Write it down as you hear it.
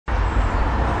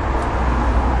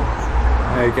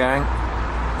Hey gang,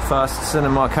 first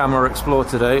cinema camera explore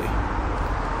today.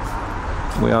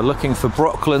 We are looking for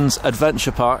Brocklands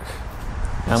Adventure Park.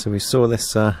 So we saw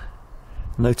this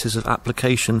notice of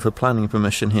application for planning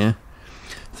permission here,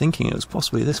 thinking it was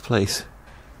possibly this place,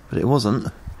 but it wasn't.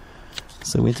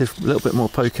 So we did a little bit more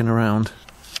poking around.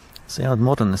 See how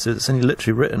modern this is. It's only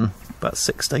literally written about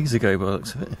 6 days ago by the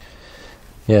looks of it.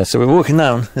 Yeah, so we're walking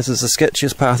down. This is the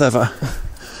sketchiest path ever.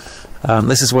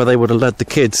 This is where they would have led the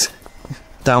kids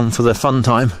down for their fun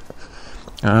time.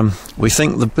 We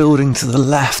think the building to the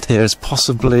left here is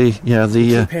possibly, yeah,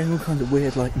 the... keep hearing all kinds of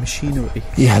weird, like, machinery.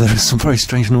 Yeah, there are some very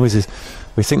strange noises.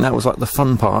 We think that was like the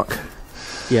fun park.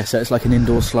 Yeah, so it's like an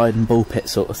indoor slide and ball pit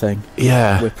sort of thing.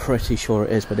 Yeah. We're pretty sure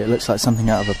it is, but it looks like something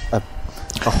out of a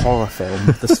horror film,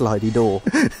 the slidey door.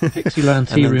 Pixieland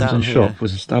Tea Rooms and Shop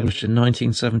was established in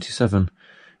 1977.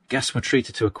 Guests were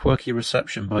treated to a quirky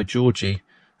reception by Georgie,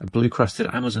 a blue-crested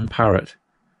Amazon parrot.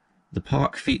 The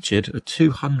park featured a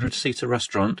 200-seater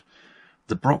restaurant,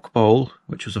 the Brock Bowl,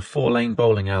 which was a 4-lane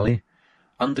bowling alley,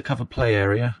 undercover play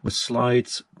area with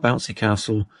slides, bouncy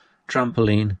castle,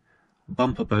 trampoline,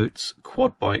 bumper boats,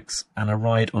 quad bikes, and a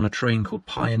ride on a train called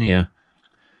Pioneer.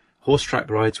 Horse track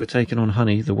rides were taken on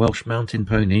Honey, the Welsh mountain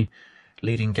pony,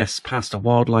 leading guests past a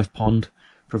wildlife pond,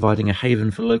 providing a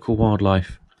haven for local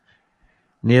wildlife.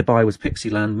 Nearby was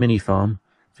Pixieland mini farm,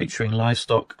 featuring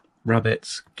livestock,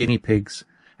 rabbits, guinea pigs,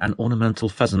 and ornamental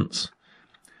pheasants.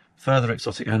 Further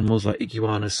exotic animals like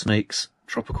iguanas, snakes,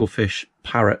 tropical fish,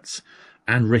 parrots,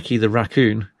 and Ricky the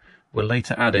raccoon were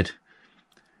later added.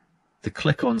 The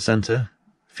Click-On Centre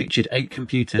featured 8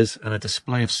 computers and a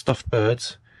display of stuffed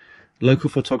birds. Local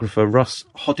photographer Russ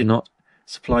Hodinott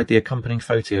supplied the accompanying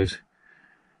photos.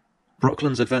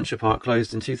 Brocklands Adventure Park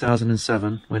closed in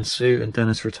 2007 when Sue and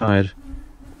Dennis retired.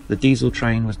 The diesel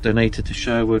train was donated to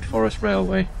Sherwood Forest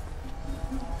Railway.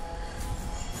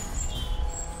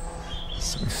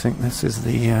 So I think this is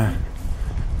the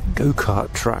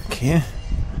go-kart track here.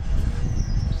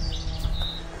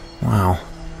 Wow.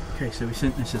 Okay, so we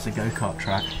think this is a go-kart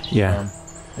track. Yeah.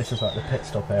 This is like the pit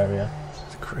stop area.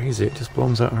 It's crazy, it just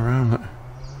bombs out and around it.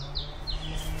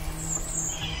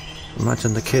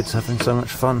 Imagine the kids having so much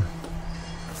fun.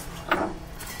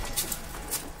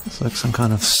 It's like some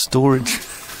kind of storage.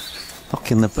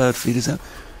 Knocking the bird feeders out.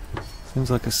 Seems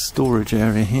like a storage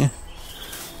area here.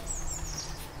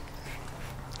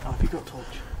 Oh, have you got a torch?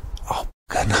 Oh,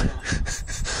 God, no.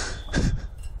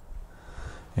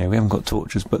 Yeah, we haven't got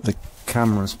torches, but the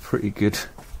camera's pretty good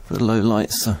for the low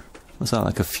lights. So what's that,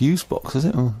 like a fuse box, is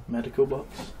it? Oh, Medical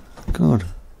box. God.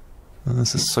 And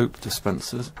there's the soap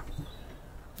dispensers.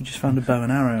 We just found a bow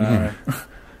and arrow. Yeah.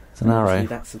 It's an arrow.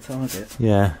 That's the target.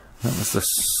 Yeah, that was the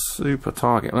super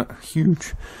target. Look,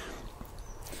 huge.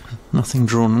 Nothing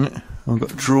drawn on it. I've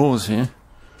got drawers here.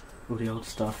 All the old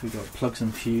stuff. We've got plugs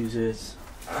and fuses,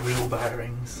 wheel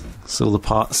bearings. It's all the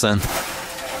parts then.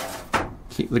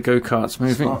 Keep the go-karts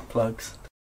moving. Spark plugs.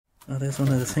 Oh, there's one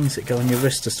of the things that go on your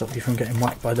wrist to stop you from getting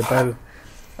whacked by the bow.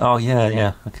 Oh, yeah,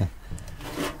 yeah, okay.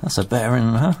 That's a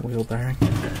bearing, huh? Wheel bearing.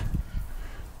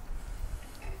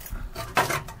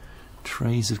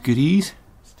 Trays of goodies.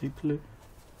 Stupid.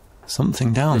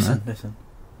 Something down there. Listen.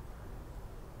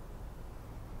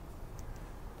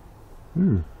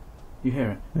 Ooh. You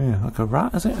hear it? Yeah, like a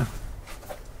rat, is it?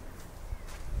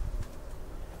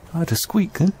 I had a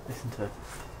squeak then. Listen to it.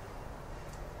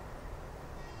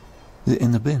 Is it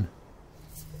in the bin?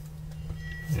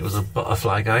 It was a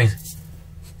butterfly, guys.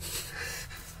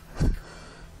 Yeah,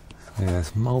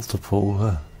 there's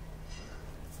multiple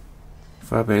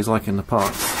Fabio's like in the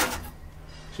park.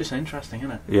 It's just interesting,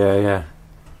 isn't it? Yeah, yeah.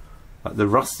 Like the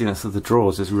rustiness of the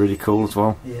drawers is really cool as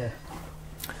well. Yeah.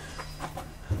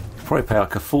 Probably pay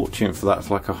like a fortune for that. It's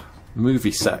like a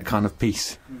movie set kind of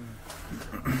piece.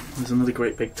 There's another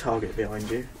great big target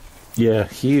behind you. Yeah,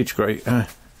 huge, great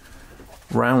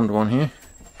round one here.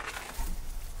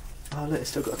 Oh look, it's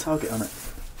still got a target on it.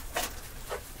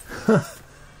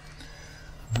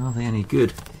 Are they any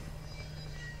good?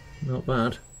 Not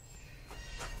bad.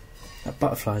 That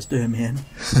butterfly's doing me in.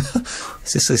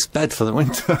 Is this bed for the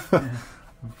winter? Yeah.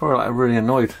 I'm probably like really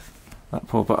annoyed. That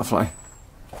poor butterfly.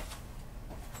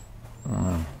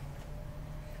 Oh.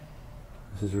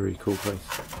 This is a really cool place.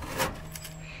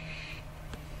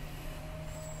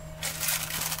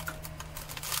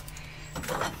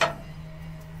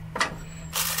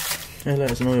 Yeah, look,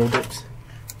 there's an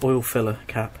oil filler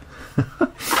cap.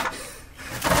 Got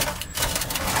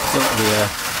the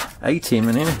A-team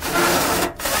in here.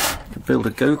 Could build a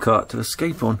go-kart to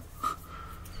escape on.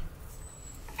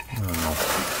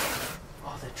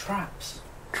 Oh, they're traps.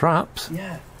 Traps?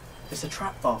 Yeah, it's a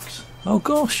trap box. Oh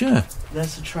gosh, yeah.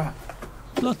 There's the trap.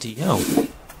 Bloody hell.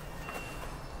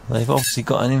 They've obviously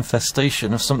got an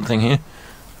infestation of something here.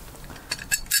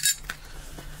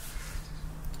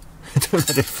 Don't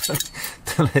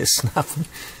let it snap.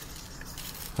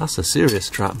 That's a serious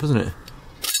trap, isn't it?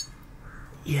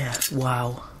 Yeah,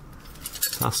 wow.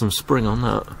 That's some spring on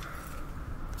that.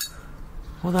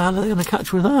 What the hell are they going to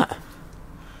catch with that?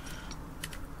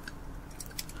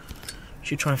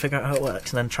 Should try and figure out how it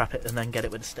works and then trap it and then get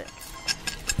it with a stick.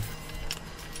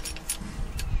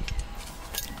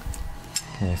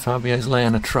 Yeah, Fabio's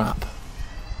laying a trap.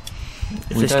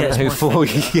 If we this don't gets know my who for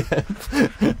finger,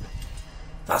 yet.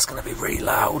 That's going to be really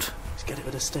loud. let's get it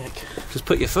with a stick. Just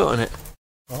put your foot on it.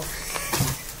 What?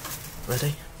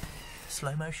 Ready?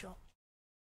 Slow-mo shot.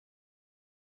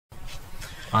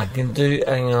 I can do,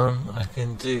 hang on, I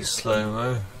can do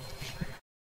slow-mo.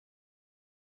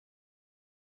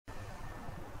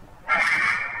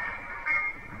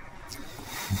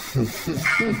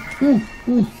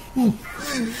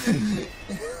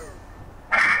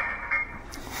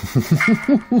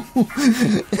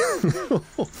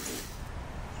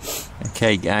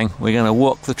 Okay, gang, we're going to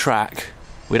walk the track.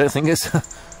 We don't think it's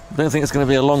going to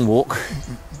be a long walk,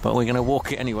 but we're going to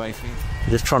walk it anyway.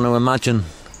 We're just trying to imagine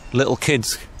little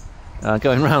kids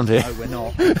going round here. No, we're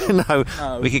not.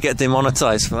 No, we could get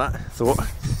demonetised for that thought.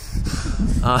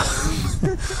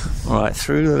 Alright,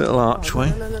 through the little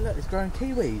archway. Look, it's growing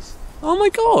kiwis. Oh my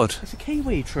god! It's a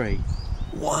kiwi tree.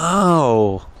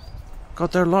 Wow!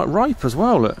 God, they're like ripe as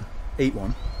well, look. Eat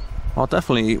one. I'll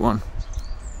definitely eat one.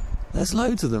 There's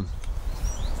loads of them.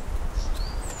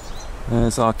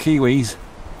 There's our kiwis.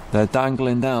 They're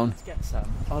dangling down. Let's get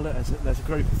some. Oh look, there's a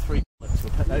group of 3. We'll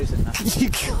put those in there. You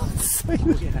can't say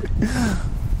Oh yeah.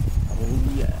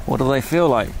 Oh yeah. What do they feel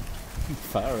like?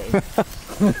 Furry.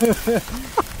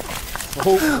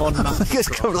 Oh, on I think it's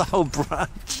covered the whole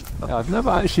branch. Yeah, I've never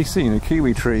actually seen a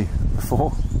kiwi tree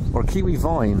before, or a kiwi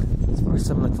vine. It's very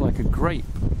similar to like a grape,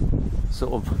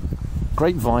 sort of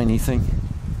grapeviney thing.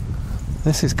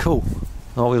 This is cool.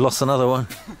 Oh, we lost another one.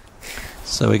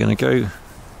 So we're going to go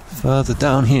further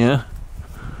down here.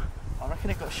 I reckon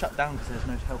it got shut down because there's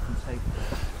no health and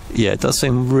safety. Yeah, it does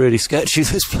seem really sketchy,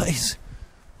 this place.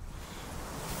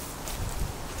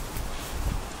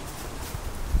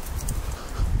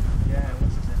 Yeah,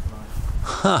 what's the zip line?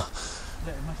 Huh.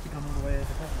 Look, it must have gone all the way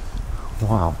over there.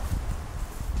 Wow.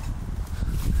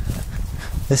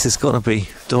 This has got to be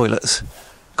toilets.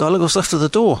 God, look what's left of the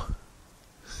door.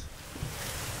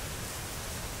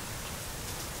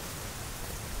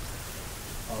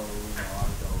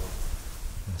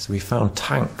 So we found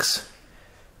tanks.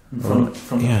 From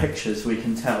yeah. the pictures we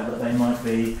can tell that they might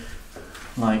be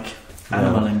like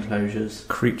animal enclosures.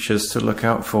 Creatures to look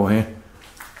out for here.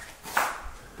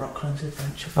 Brocklands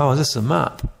Adventure Park. Oh, is this a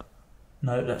map?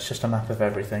 No, that's just a map of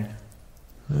everything.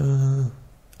 Oh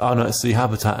no, it's the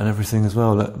habitat and everything as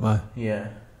well. Look, Yeah.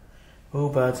 All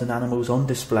birds and animals on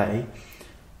display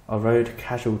are road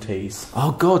casualties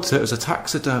oh god, so it was a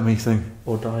taxidermy thing.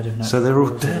 or died of natural So they're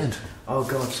all causes. dead. Oh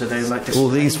god, so they were like All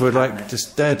these were displayed, like weren't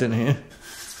just dead in here.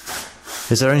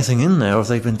 Is there anything in there, or have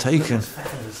they been they? Look, taken? it's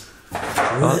feathers.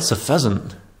 Oh, that's a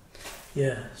pheasant.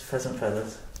 Yeah, it's pheasant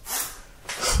feathers.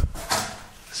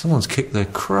 Someone's kicked the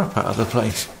crap out of the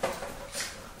place.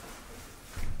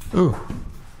 Ooh.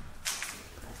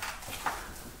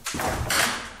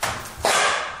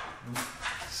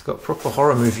 It's got proper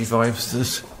horror movie vibes,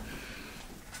 this.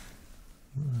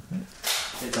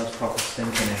 It does proper stink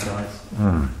in here, guys.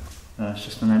 Hmm. No, it's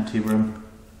just an empty room.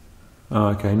 Oh,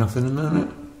 okay, nothing in there,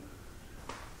 innit?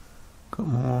 Got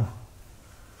more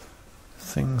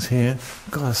things here.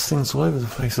 God, there's things all over the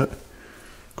place, look.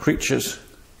 Creatures.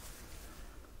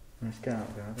 Let's get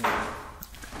out there.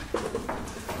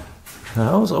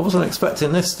 I wasn't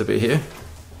expecting this to be here.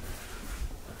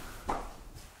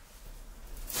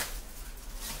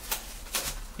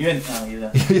 You didn't know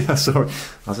either. Yeah, sorry.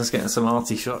 I was just getting some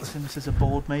arty shots. This is a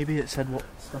board, maybe. It said what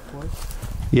stuff was.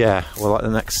 Yeah, well, like the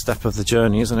next step of the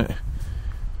journey, isn't it?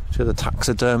 To the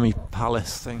taxidermy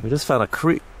palace thing. We just found a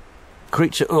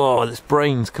creature. Oh, this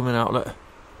brain's coming out, look.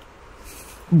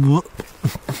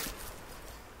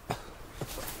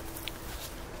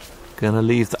 Gonna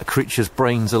leave that creature's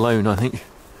brains alone, I think.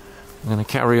 I'm gonna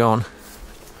carry on.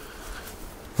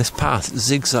 This path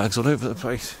zigzags all over the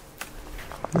place.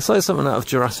 It's like something out of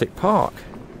Jurassic Park.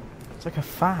 It's like a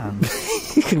fan.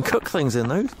 You can cook things in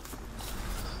those.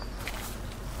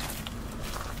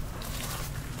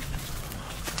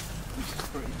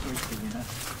 Pretty creepy, you know.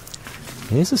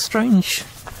 It is a strange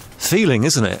feeling,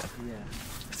 isn't it? Yeah.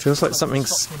 It feels like something.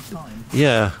 Stopped in time.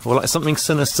 Yeah, well, like something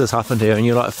sinister's happened here, and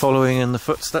you're like following in the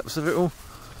footsteps of it all.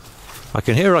 I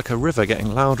can hear like a river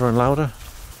getting louder and louder.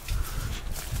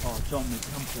 Oh, John, we've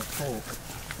come to a fork.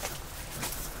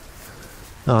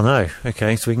 Oh no,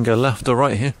 okay, so we can go left or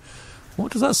right here.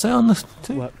 What does that say on the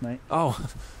Work, mate. Oh,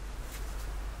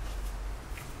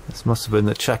 this must have been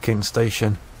the check-in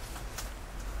station.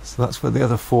 So that's where the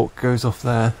other fork goes off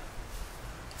there.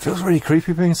 Feels really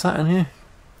creepy being sat in here.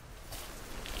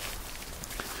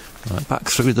 Right, back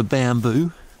through the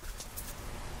bamboo.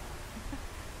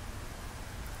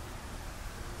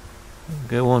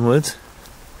 Go onwards.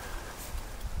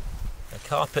 A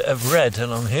carpet of red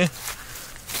along here.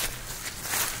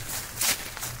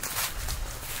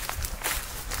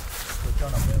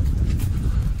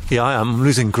 Yeah, I am. I'm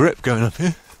losing grip going up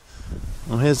here.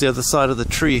 Well, here's the other side of the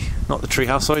tree. Not the tree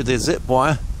house, sorry, the zip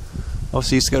wire.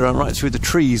 Obviously used to go around right through the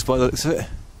trees by the looks of it.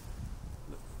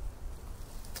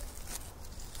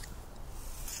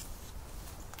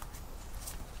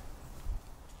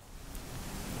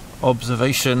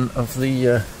 Observation of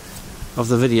the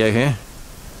video here.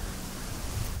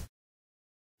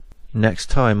 Next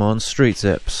time on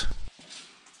StreetZips.